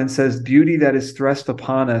goes on and says, beauty that is thrust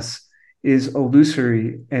upon us is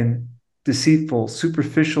illusory and deceitful,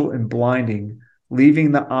 superficial and blinding,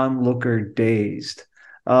 leaving the onlooker dazed.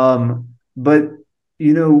 But,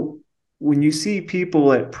 you know, when you see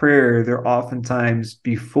people at prayer, they're oftentimes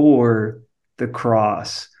before the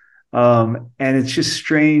cross. And it's just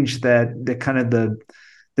strange that the kind of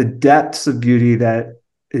the depths of beauty that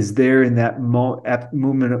is there in that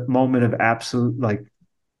moment of absolute, like,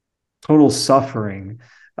 total suffering,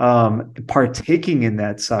 partaking in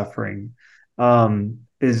that suffering,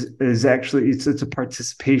 is actually, it's a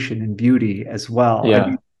participation in beauty as well. I yeah,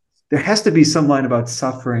 mean, there has to be some line about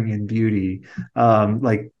suffering and beauty.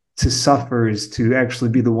 Like, to suffer is to actually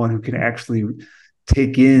be the one who can actually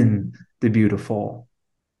take in the beautiful.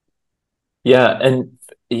 yeah. And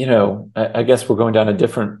I guess we're going down a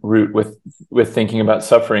different route with thinking about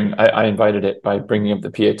suffering. I invited it by bringing up the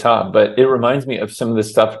Pietà, but it reminds me of some of the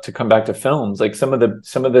stuff to come back to films. Like some of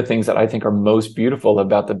the things that I think are most beautiful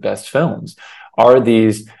about the best films are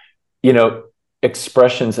these, you know,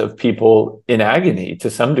 expressions of people in agony to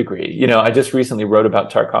some degree. I just recently wrote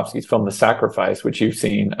about Tarkovsky's film The Sacrifice, which you've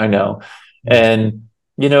seen, I know. Yeah. And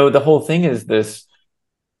the whole thing is this: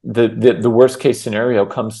 the worst case scenario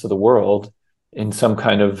comes to the world in some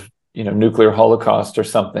kind of nuclear holocaust or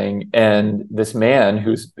something, and this man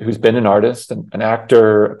who's been an artist, an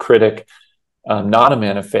actor, a critic, not a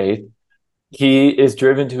man of faith, he is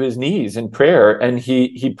driven to his knees in prayer, and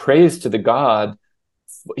he prays to the God.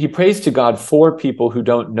 He prays to God for people who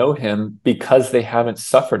don't know him because they haven't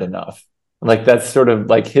suffered enough. Like that's sort of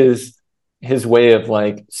like his way of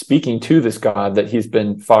like speaking to this God that he's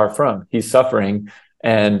been far from. He's suffering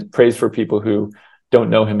and prays for people who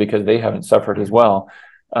don't know him because they haven't suffered as well.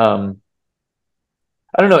 Um,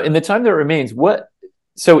 I don't know. In the time that remains,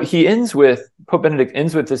 so he ends with Pope Benedict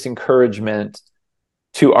ends with this encouragement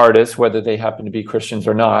to artists, whether they happen to be Christians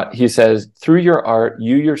or not. He says, through your art,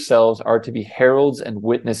 you yourselves are to be heralds and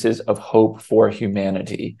witnesses of hope for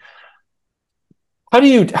humanity. How do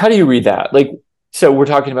you read that? Like, so we're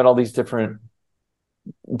talking about all these different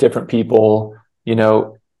people,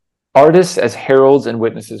 artists as heralds and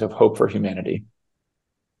witnesses of hope for humanity.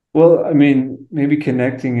 Well, I mean, maybe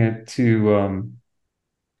connecting it to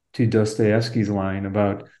Dostoevsky's line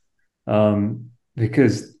about,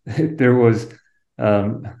 because there was,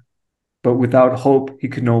 um, but without hope he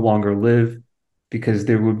could no longer live, because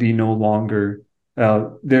there would be no longer,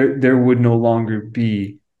 there would no longer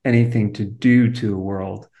be anything to do to the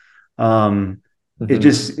world. It Mm-hmm.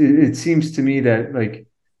 just it seems to me that, like,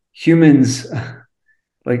 humans,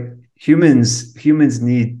 humans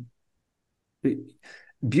need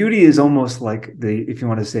beauty. Is almost like, the if you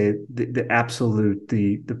want to say it, the absolute,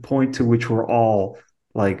 the point to which we're all,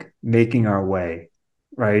 like, making our way,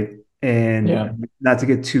 right? Yeah. And not to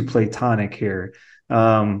get too platonic here,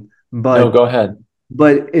 No, but go ahead.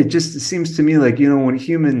 it just seems to me like, when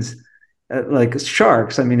humans, like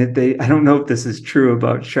sharks, I mean, I don't know if this is true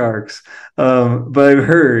about sharks, but I've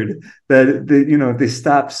heard that they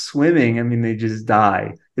stop swimming, I mean, they just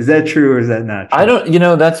die. Is that true or is that not I true?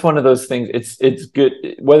 don't, that's one of those things. It's good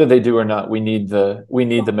whether they do or not. We need the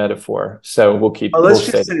metaphor. So we'll Let's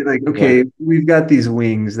say just it. say, like, Yeah. okay, we've got these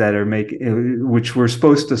wings that are making, which we're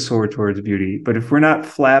supposed to soar towards beauty. But if we're not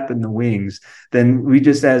flapping the wings, then we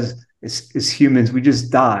just, as humans, we just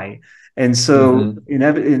die. And so, Hmm.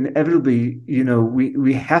 inevitably,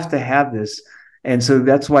 we have to have this. And so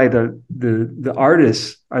that's why the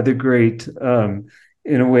artists are the great,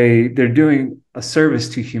 in a way, they're doing a service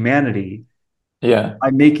to humanity Yeah. by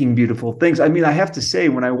making beautiful things. I mean, I have to say,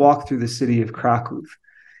 when I walk through the city of Krakow,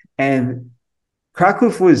 and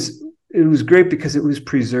Krakow was great because it was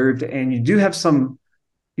preserved, and you do have some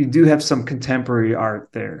contemporary art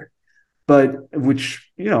there, but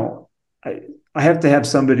which I have to have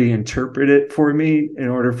somebody interpret it for me in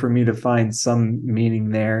order for me to find some meaning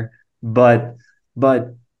there. But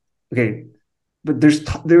okay, but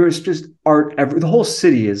there is just art. The whole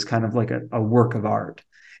city is kind of like a work of art,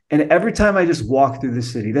 and every time I just walk through the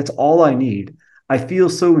city, that's all I need. I feel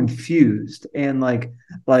so infused, and like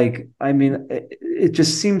I mean, it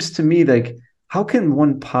just seems to me like, how can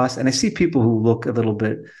one and I see people who look a little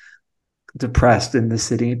bit depressed in the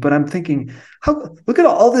city, but I'm thinking, how look at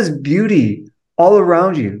all this beauty all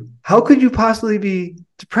around you. How could you possibly be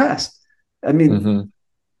depressed? I mean, Hmm.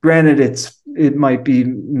 granted, it might be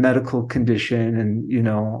medical condition and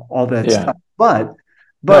all that Yeah. stuff, but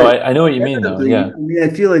No, but I know what you mean though. inevitably, Yeah. I mean, I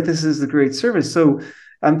feel like this is the great service. So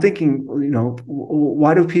I'm thinking,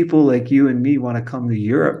 why do people like you and me want to come to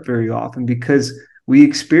Europe very often? Because we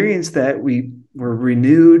experience that we're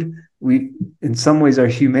renewed. We, in some ways, our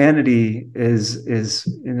humanity is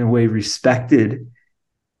in a way respected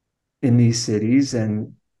in these cities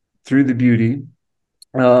and through the beauty.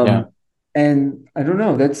 Yeah. Um, and I don't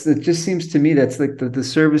know. It just seems to me that's like the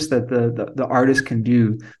service that the artist can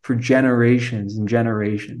do for generations and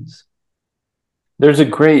generations. There's a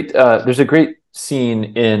great scene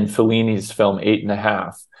in Fellini's film Eight and a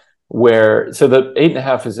Half, where so the Eight and a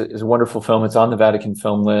Half is a wonderful film. It's on the Vatican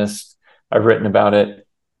film list. I've written about it,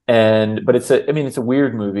 but it's a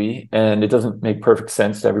weird movie, and it doesn't make perfect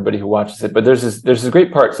sense to everybody who watches it. But there's this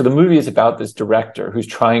great part. So the movie is about this director who's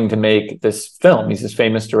trying to make this film. He's this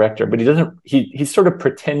famous director, but he's sort of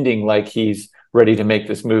pretending like he's ready to make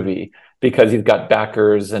this movie because he's got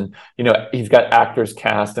backers and he's got actors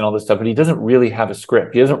cast and all this stuff, but he doesn't really have a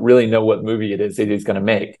script. He doesn't really know what movie it is that he's going to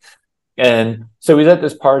make. And so he's at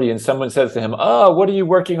this party and someone says to him, "Oh, what are you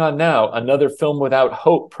working on now? Another film without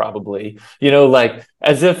hope, probably." Like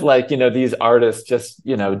as if these artists just,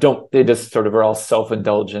 don't, they just sort of are all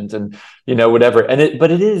self-indulgent and, whatever.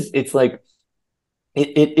 But it's like,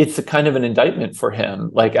 it's a kind of an indictment for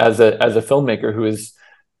him, like as a filmmaker who is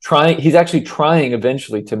he's actually trying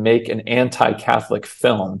eventually to make an anti-Catholic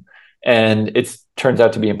film, and it turns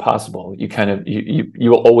out to be impossible. You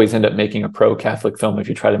will always end up making a pro-Catholic film if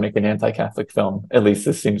you try to make an anti-Catholic film. At least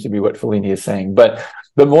this seems to be what Fellini is saying. But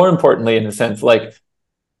more importantly, in a sense, like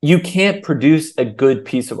you can't produce a good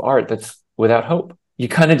piece of art that's without hope. You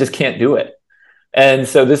kind of just can't do it. And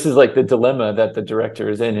so this is like the dilemma that the director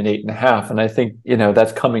is in Eight and a Half. And I think,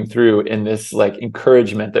 that's coming through in this like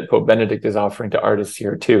encouragement that Pope Benedict is offering to artists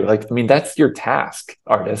here too. Like, I mean, that's your task,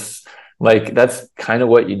 artists. Like, that's kind of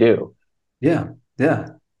what you do. Yeah, yeah.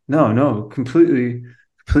 No, no, completely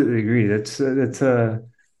agree. That's.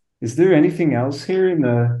 Is there anything else here in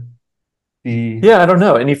the? Yeah, I don't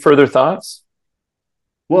know. Any further thoughts?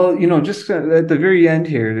 Well, just at the very end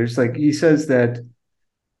here, there's like he says that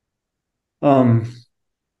um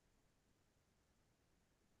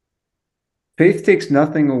faith takes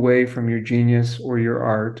nothing away from your genius or your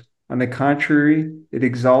art. On the contrary, it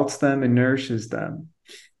exalts them and nourishes them.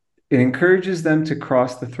 It encourages them to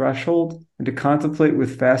cross the threshold and to contemplate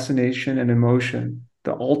with fascination and emotion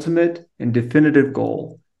the ultimate and definitive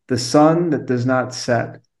goal, the sun that does not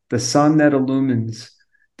set, the sun that illumines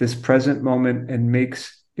this present moment and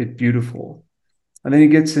makes it beautiful. And then he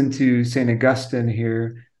gets into St. Augustine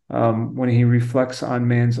here when he reflects on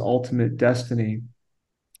man's ultimate destiny.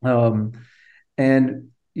 Um, and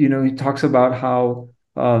he talks about how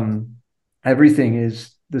everything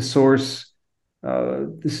is the source.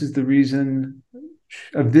 This is the reason,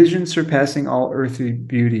 a vision surpassing all earthly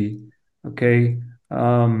beauty. Okay.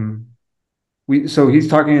 So he's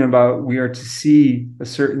talking about we are to see a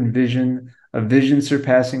certain vision, a vision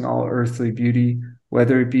surpassing all earthly beauty,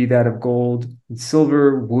 whether it be that of gold and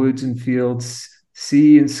silver, woods and fields,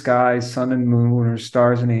 sea and sky, sun and moon, or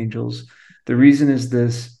stars and angels. The reason is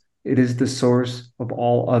this: it is the source of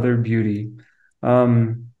all other beauty.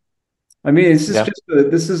 Um, I mean, Yeah.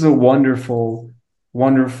 this is a wonderful,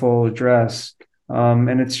 wonderful address,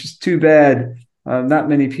 and it's just too bad. Not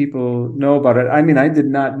many people know about it. I mean, I did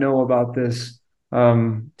not know about this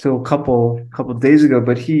till a couple days ago.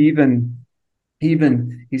 But he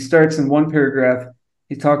starts in one paragraph.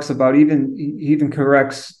 He talks about he even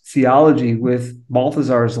corrects theology with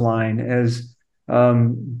Balthazar's line as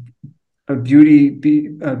a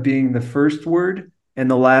being the first word and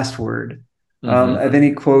the last word. And then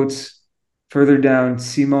he quotes further down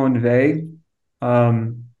Simone Weil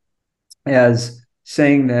as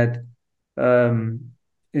saying that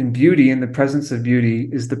in beauty, in the presence of beauty,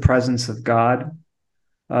 is the presence of God.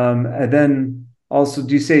 And then also,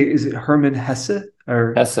 do you say, is it Hermann Hesse?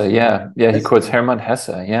 Or Hesse, yeah. Yeah, he Hesse? quotes Hermann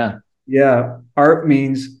Hesse, yeah. Yeah, art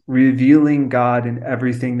means revealing God in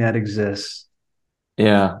everything that exists.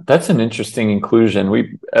 Yeah, that's an interesting inclusion.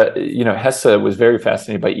 Hesse was very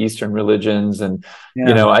fascinated by Eastern religions, and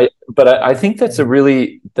Yeah, I think that's a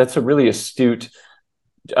really astute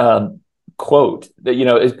quote. That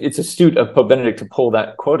it's astute of Pope Benedict to pull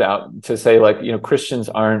that quote out to say, like, Christians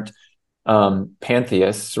aren't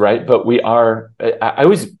pantheists, right? But we are. I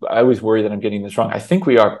always worry that I'm getting this wrong. I think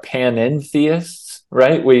we are panentheists,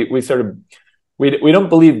 right? We don't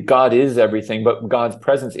believe God is everything, but God's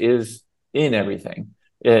presence is in everything.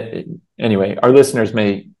 Anyway, our listeners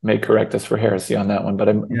may correct us for heresy on that one, but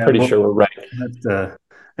I'm pretty sure we're right.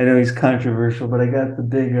 I know he's controversial, but I got the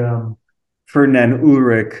big Ferdinand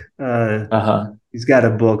Ulrich. He's got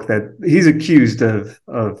a book that he's accused of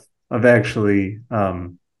actually,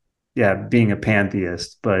 being a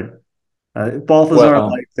pantheist. But Balthazar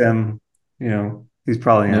liked them. He's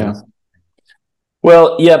probably on.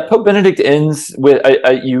 Well, yeah, Pope Benedict ends with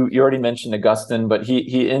you already mentioned Augustine, but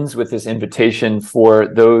he ends with this invitation for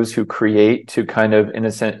those who create to kind of, in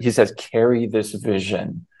a sense, he says, carry this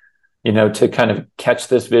vision, to kind of catch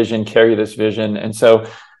this vision, carry this vision. And so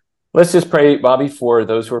let's just pray, Bobby, for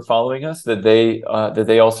those who are following us, that they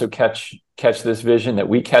also catch this vision, that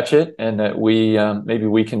we catch it, and that we maybe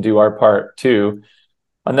we can do our part too.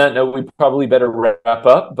 On that note, we probably better wrap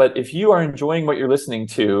up. But if you are enjoying what you're listening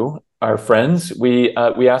to, our friends, we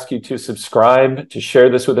ask you to subscribe, to share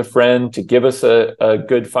this with a friend, to give us a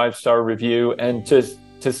good 5-star review, and to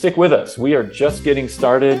stick with us. We are just getting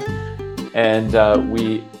started, and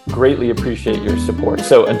we greatly appreciate your support.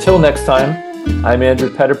 So until next time, I'm Andrew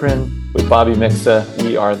Petiprin with Bobby Mixa.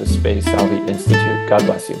 We are the Spe Salvi Institute. God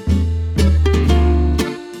bless you.